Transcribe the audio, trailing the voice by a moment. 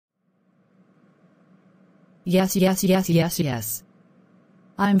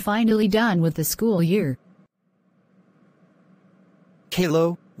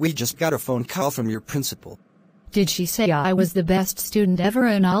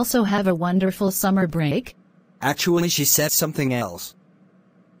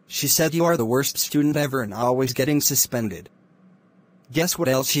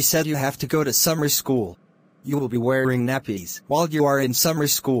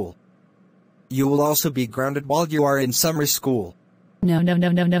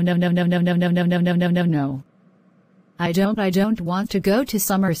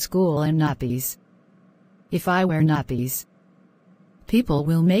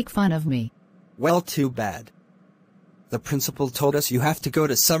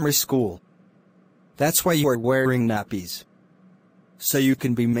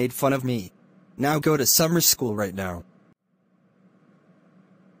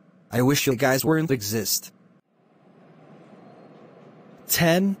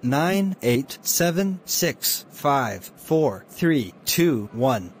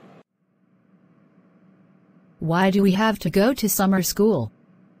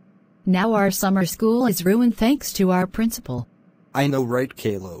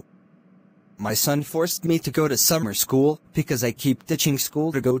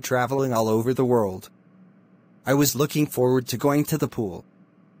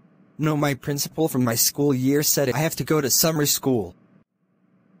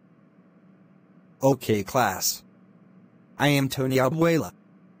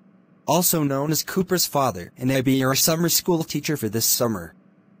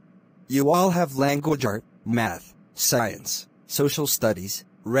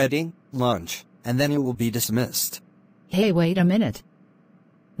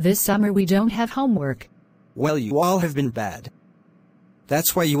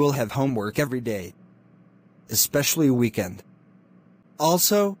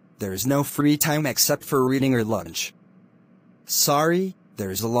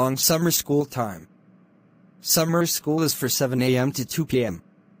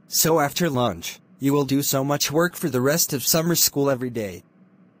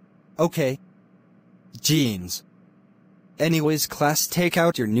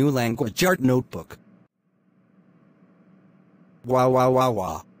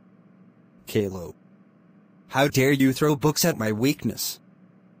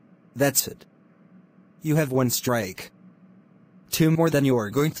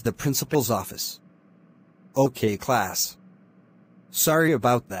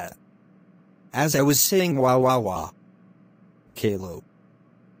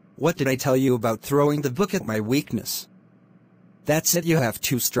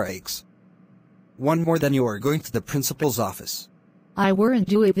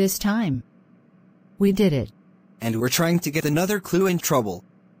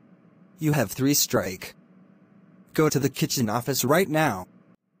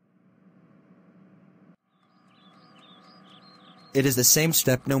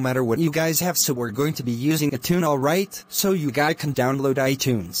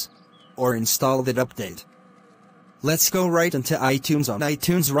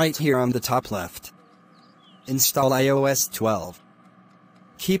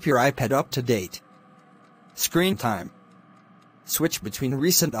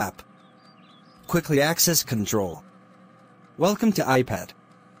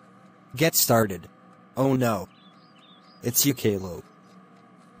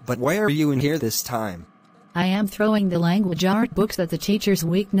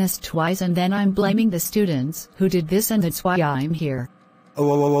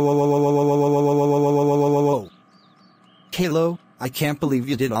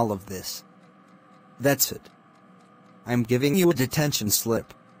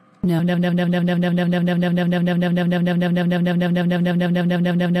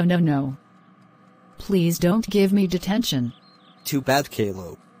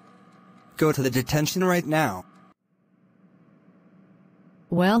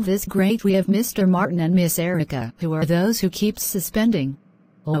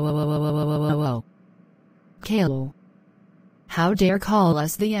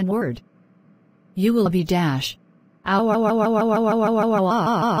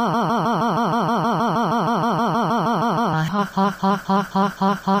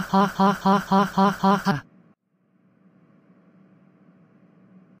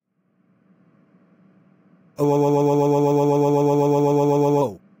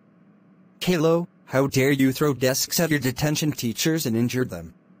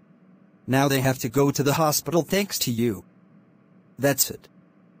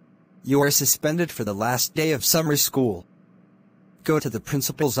You are suspended for the last day of summer school. Go to the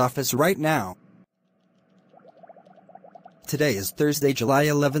principal's office right now. Today is Thursday, July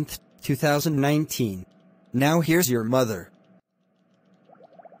 11th, 2019. Now here's your mother.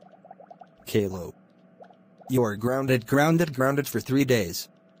 Caillou. You are grounded for 3 days.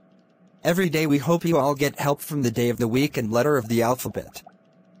 Every day we hope you all get help from the day of the week and letter of the alphabet.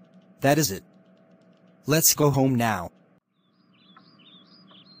 That is it. Let's go home now.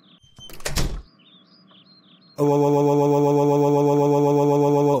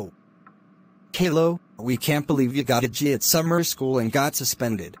 Oh. Caillou, we can't believe you got a G at summer school and got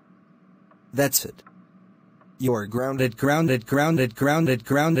suspended. That's it. You're grounded for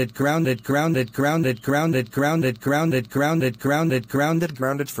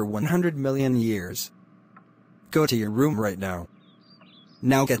 100 million years. Go to your room right now.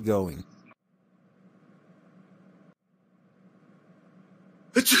 Now get going.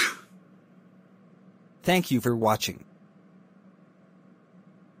 Thank you for watching.